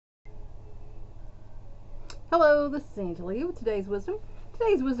Hello, this is Angela with today's wisdom.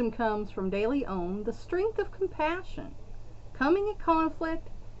 Today's wisdom comes from Daily Own, the strength of compassion, coming at conflict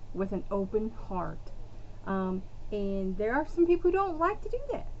with an open heart. And there are some people who don't like to do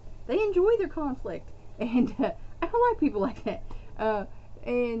that. They enjoy their conflict, and I don't like people like that.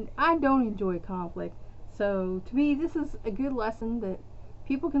 And I don't enjoy conflict. So to me, this is a good lesson that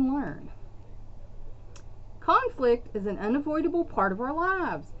people can learn. Conflict is an unavoidable part of our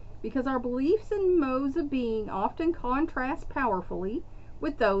lives because our beliefs and modes of being often contrast powerfully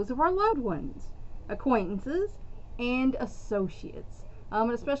with those of our loved ones, acquaintances, and associates.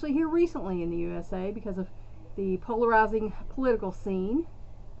 And especially here recently in the USA because of the polarizing political scene.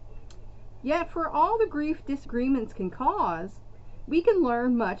 Yet, for all the grief disagreements can cause, we can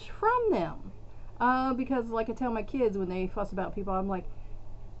learn much from them. Because, like I tell my kids when they fuss about people, I'm like,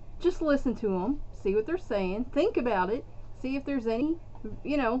 just listen to them, see what they're saying, think about it, see if there's any,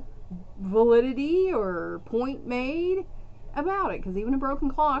 validity or point made about it, because even a broken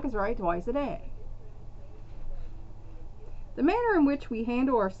clock is right twice a day. The manner in which we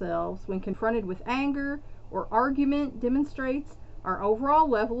handle ourselves when confronted with anger or argument demonstrates our overall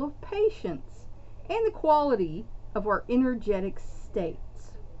level of patience and the quality of our energetic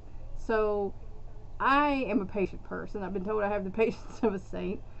states. So, I am a patient person. I've been told I have the patience of a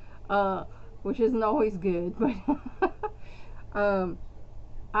saint. Which isn't always good, but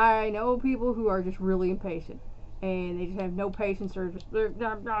I know people who are just really impatient and they just have no patience or just and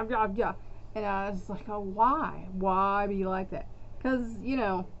I was like, oh, why be like that? Because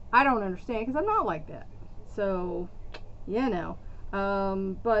I don't understand because I'm not like that. So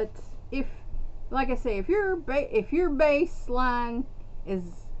but if, like I say, if your baseline is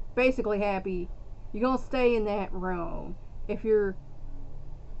basically happy, you're gonna stay in that realm. If your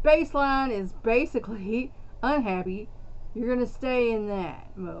baseline is basically unhappy, you're gonna stay in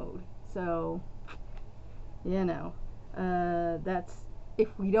that mode. So that's if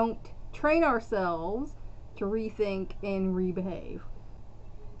we don't train ourselves to rethink and rebehave.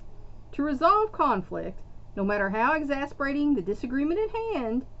 To resolve conflict, no matter how exasperating the disagreement at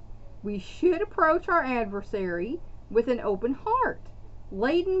hand, we should approach our adversary with an open heart,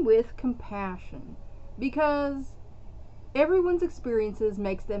 laden with compassion, because everyone's experiences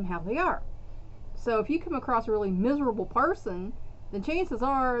makes them how they are. So if you come across a really miserable person, then chances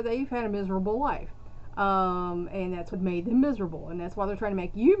are they've had a miserable life. And that's what made them miserable. And that's why they're trying to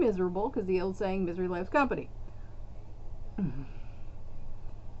make you miserable, because the old saying, misery loves company.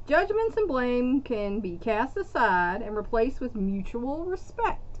 Judgments and blame can be cast aside and replaced with mutual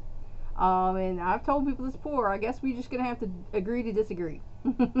respect. And I've told people this before, I guess we're just going to have to agree to disagree.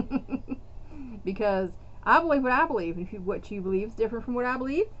 Because I believe what I believe, and if what you believe is different from what I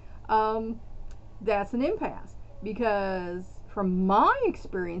believe, that's an impasse. Because from my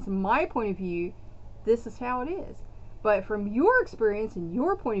experience and my point of view, this is how it is. But from your experience and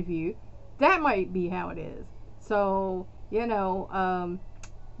your point of view, that might be how it is. So,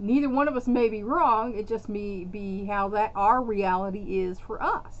 neither one of us may be wrong. It just may be how that our reality is for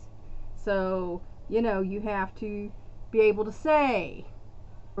us. So, you have to be able to say,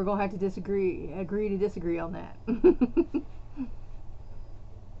 we're going to have to agree to disagree on that.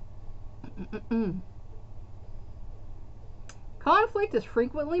 Conflict is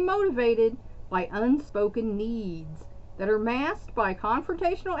frequently motivated by unspoken needs that are masked by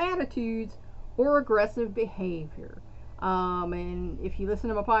confrontational attitudes or aggressive behavior. And if you listen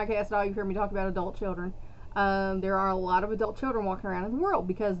to my podcast at all, you've heard me talk about adult children. There are a lot of adult children walking around in the world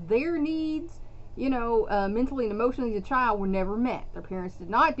because their needs, mentally and emotionally, the child were never met. Their parents did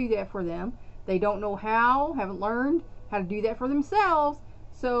not do that for them. They don't know how, haven't learned how to do that for themselves.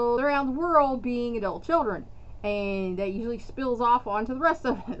 So they're out in the world being adult children. And that usually spills off onto the rest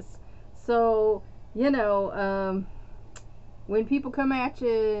of us. So, when people come at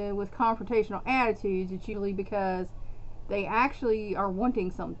you with confrontational attitudes, it's usually because they actually are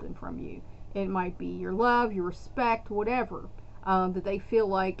wanting something from you. It might be your love, your respect, whatever, that they feel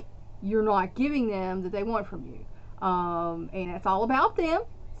like you're not giving them that they want from you. And it's all about them.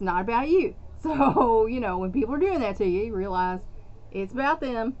 It's not about you. So, when people are doing that to you, you realize it's about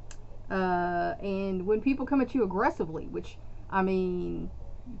them. And when people come at you aggressively, which, to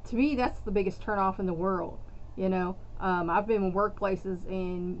me, that's the biggest turnoff in the world. I've been in workplaces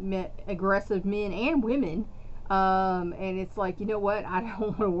and met aggressive men and women. And it's like, you know what? I don't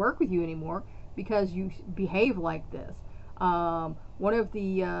want to work with you anymore because you behave like this. One of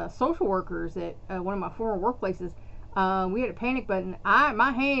the social workers at one of my former workplaces, we had a panic button.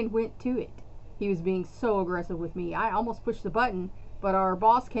 My hand went to it. He was being so aggressive with me. I almost pushed the button, but our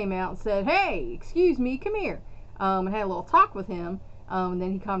boss came out and said, "Hey, excuse me, come here," and had a little talk with him. And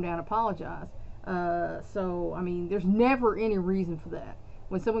then he calmed down and apologized. So, I mean, there's never any reason for that.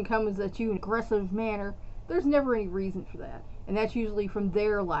 When someone comes at you in an aggressive manner, there's never any reason for that. And that's usually from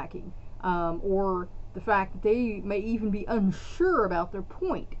their lacking, or the fact that they may even be unsure about their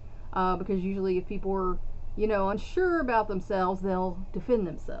point. Because usually if people are, unsure about themselves, they'll defend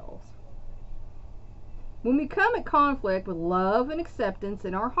themselves. When we come at conflict with love and acceptance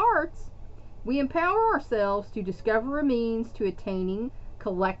in our hearts, we empower ourselves to discover a means to attaining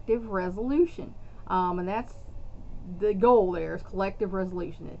collective resolution. And that's the goal there, is collective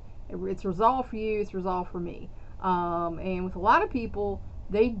resolution. It's resolved for you, it's resolved for me. And with a lot of people,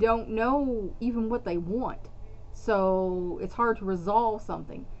 they don't know even what they want. So it's hard to resolve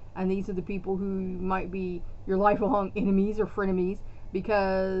something. And these are the people who might be your lifelong enemies or frenemies,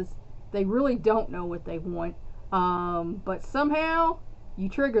 because they really don't know what they want. But somehow you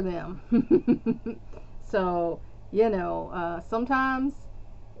trigger them. So, sometimes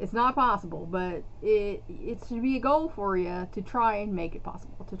it's not possible, but it should be a goal for you to try and make it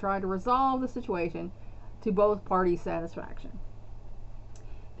possible, to try to resolve the situation to both parties' satisfaction.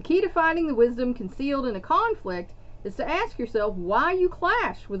 The key to finding the wisdom concealed in a conflict is to ask yourself why you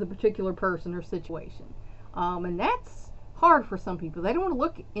clash with a particular person or situation. And that's hard for some people. They don't want to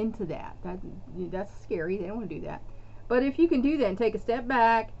look into that. That's scary. They don't want to do that. But if you can do that and take a step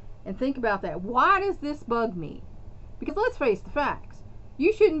back and think about that, why does this bug me? Because let's face the facts.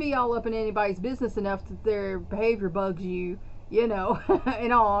 You shouldn't be all up in anybody's business enough that their behavior bugs you, in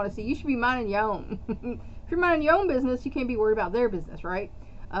all honesty. You should be minding your own. If you're minding your own business, you can't be worried about their business, right?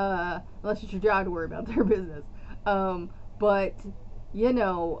 Unless it's your job to worry about their business. But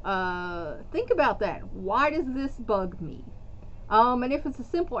think about that. Why does this bug me? And if it's a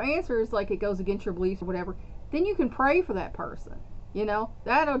simple answer, it's like it goes against your beliefs or whatever, then you can pray for that person.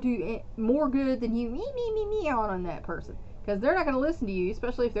 That'll do more good than you me on that person, because they're not going to listen to you,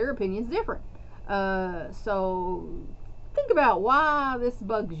 especially if their opinion's different. So think about why this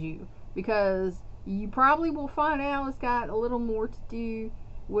bugs you, because you probably will find out it's got a little more to do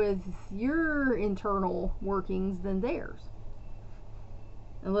with your internal workings than theirs,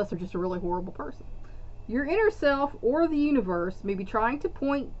 unless they're just a really horrible person. Your inner self or the universe may be trying to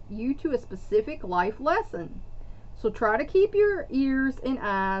point you to a specific life lesson. So try to keep your ears and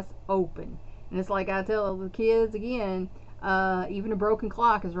eyes open. And it's like I tell the kids again, even a broken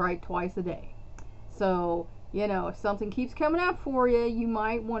clock is right twice a day. So, if something keeps coming up for you, you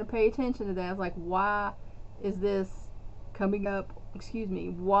might want to pay attention to that. It's like, why is this coming up?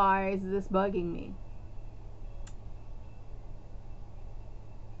 Why is this bugging me?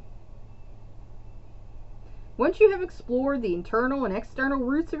 Once you have explored the internal and external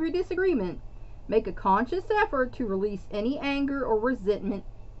roots of your disagreement, make a conscious effort to release any anger or resentment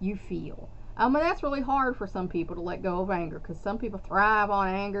you feel. And that's really hard for some people to let go of anger, because some people thrive on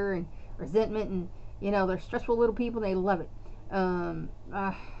anger and resentment, and they're stressful little people and they love it.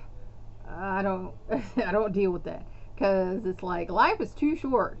 I don't I don't deal with that, because it's like life is too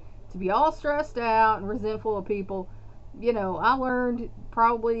short to be all stressed out and resentful of people. I learned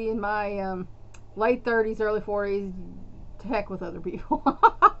probably in my late 30s, early 40s, to heck with other people.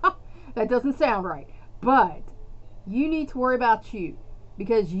 That doesn't sound right, but you need to worry about you,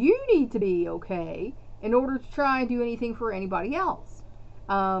 because you need to be okay in order to try and do anything for anybody else.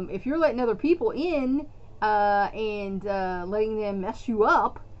 If you're letting other people in and letting them mess you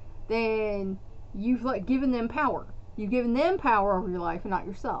up, then you've given them power. You've given them power over your life and not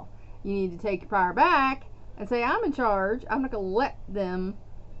yourself. You need to take your power back and say, I'm in charge. I'm not going to let them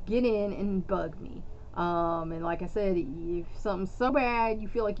get in and bug me. And like I said, if something's so bad you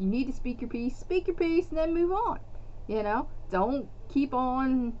feel like you need to speak your piece, and then move on. Don't keep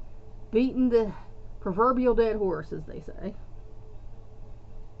on beating the proverbial dead horse, as they say.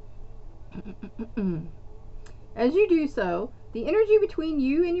 As you do so, the energy between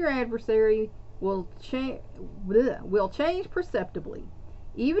you and your adversary will change perceptibly,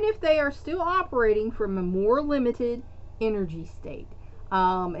 even if they are still operating from a more limited energy state.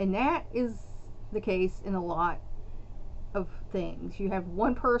 And that is the case in a lot of things. You have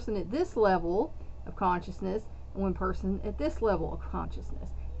one person at this level of consciousness and one person at this level of consciousness.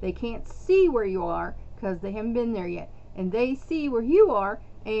 They can't see where you are because they haven't been there yet, and they see where you are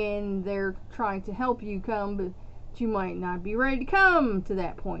and they're trying to help you come, but you might not be ready to come to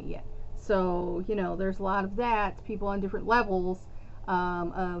that point yet. So there's a lot of that, people on different levels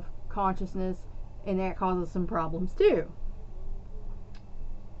of consciousness, and that causes some problems too.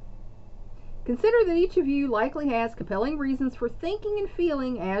 Consider that each of you likely has compelling reasons for thinking and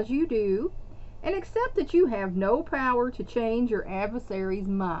feeling as you do, and accept that you have no power to change your adversary's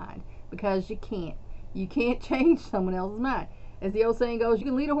mind, because you can't. You can't change someone else's mind. As the old saying goes, you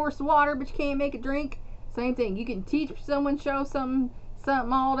can lead a horse to water, but you can't make it drink. Same thing. You can teach someone, show something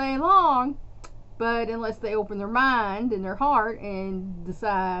all day long, but unless they open their mind and their heart and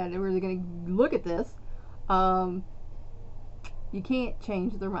decide where they're going to look at this, you can't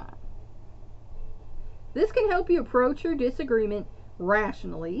change their mind. This can help you approach your disagreement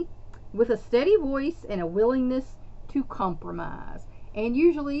rationally with a steady voice and a willingness to compromise. And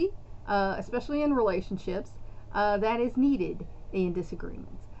usually, especially in relationships, that is needed in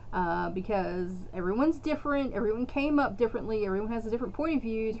disagreements. Because everyone's different, everyone came up differently, everyone has a different point of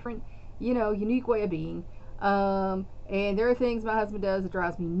view, different, unique way of being. And there are things my husband does that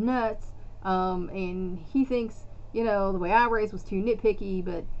drives me nuts. And he thinks, the way I raised was too nitpicky,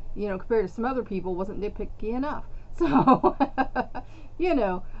 but, compared to some other people, wasn't nitpicky enough. So,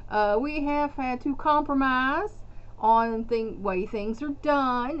 we have had to compromise on way things are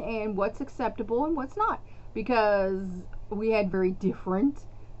done and what's acceptable and what's not, because we had very different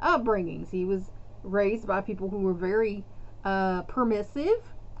upbringings. He was raised by people who were very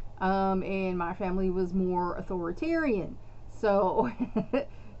permissive, and my family was more authoritarian. So,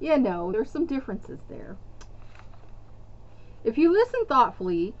 there's some differences there. If you listen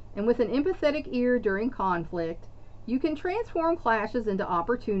thoughtfully and with an empathetic ear during conflict, you can transform clashes into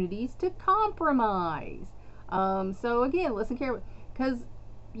opportunities to compromise. So again, listen carefully, because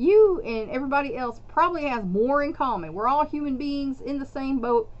you and everybody else probably has more in common. We're all human beings in the same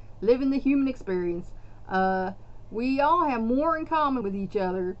boat, living the human experience. We all have more in common with each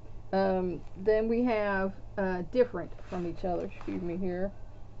other than we have different from each other. Excuse me here.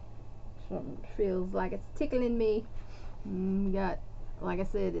 Something feels like it's tickling me. Like I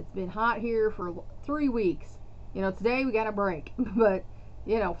said, it's been hot here for 3 weeks. Today we got a break, but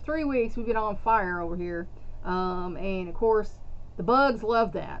 3 weeks we've been on fire over here. And of course, the bugs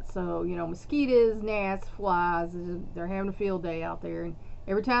love that. So, mosquitoes, gnats, flies, they're having a field day out there. And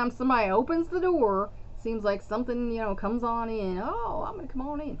every time somebody opens the door, seems like something, comes on in. Oh, I'm going to come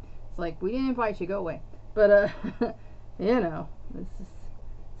on in. It's like, we didn't invite you, go away. But, this is,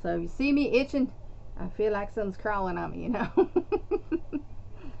 so you see me itching, I feel like something's crawling on me,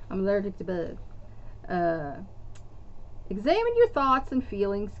 I'm allergic to bugs. Examine your thoughts and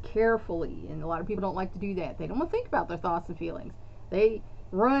feelings carefully. And a lot of people don't like to do that. They don't want to think about their thoughts and feelings. They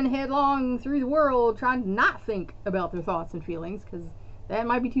run headlong through the world trying to not think about their thoughts and feelings, because that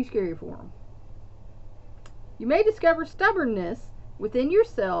might be too scary for them. You may discover stubbornness within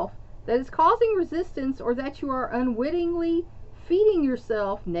yourself that is causing resistance, or that you are unwittingly feeding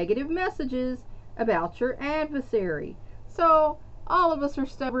yourself negative messages about your adversary. So all of us are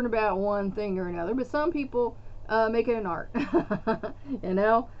stubborn about one thing or another, but some people make it an art.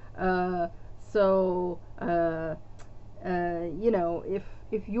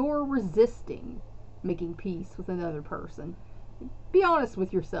 If you're resisting making peace with another person, be honest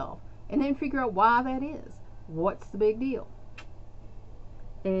with yourself and then figure out why that is. What's the big deal?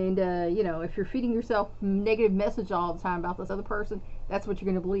 And if you're feeding yourself negative message all the time about this other person, that's what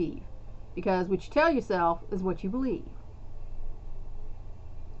you're going to believe, because what you tell yourself is what you believe.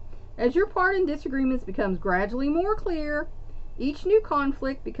 As your part in disagreements becomes gradually more clear, each new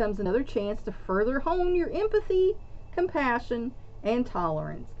conflict becomes another chance to further hone your empathy, compassion, and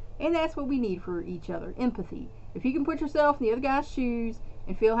tolerance. And that's what we need for each other, empathy. If you can put yourself in the other guy's shoes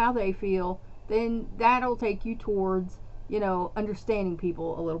and feel how they feel, then that'll take you towards, understanding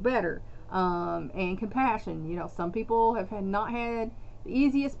people a little better. And compassion. Some people have not had the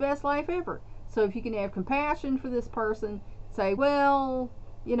easiest, best life ever. So if you can have compassion for this person, say, well,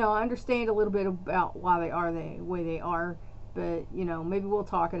 I understand a little bit about why they are the way they are, but, maybe we'll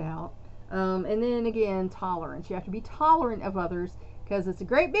talk it out. And then again, tolerance. You have to be tolerant of others, because it's a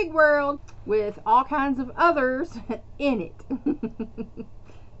great big world with all kinds of others in it.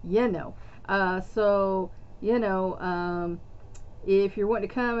 If you're wanting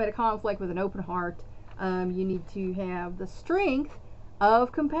to come at a conflict with an open heart, you need to have the strength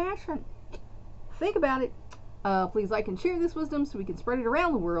of compassion. Think about it. Please like and share this wisdom so we can spread it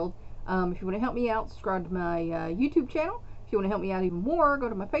around the world. If you want to help me out, subscribe to my YouTube channel. If you want to help me out even more, go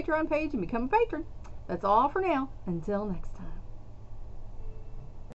to my Patreon page and become a patron. That's all for now. Until next time.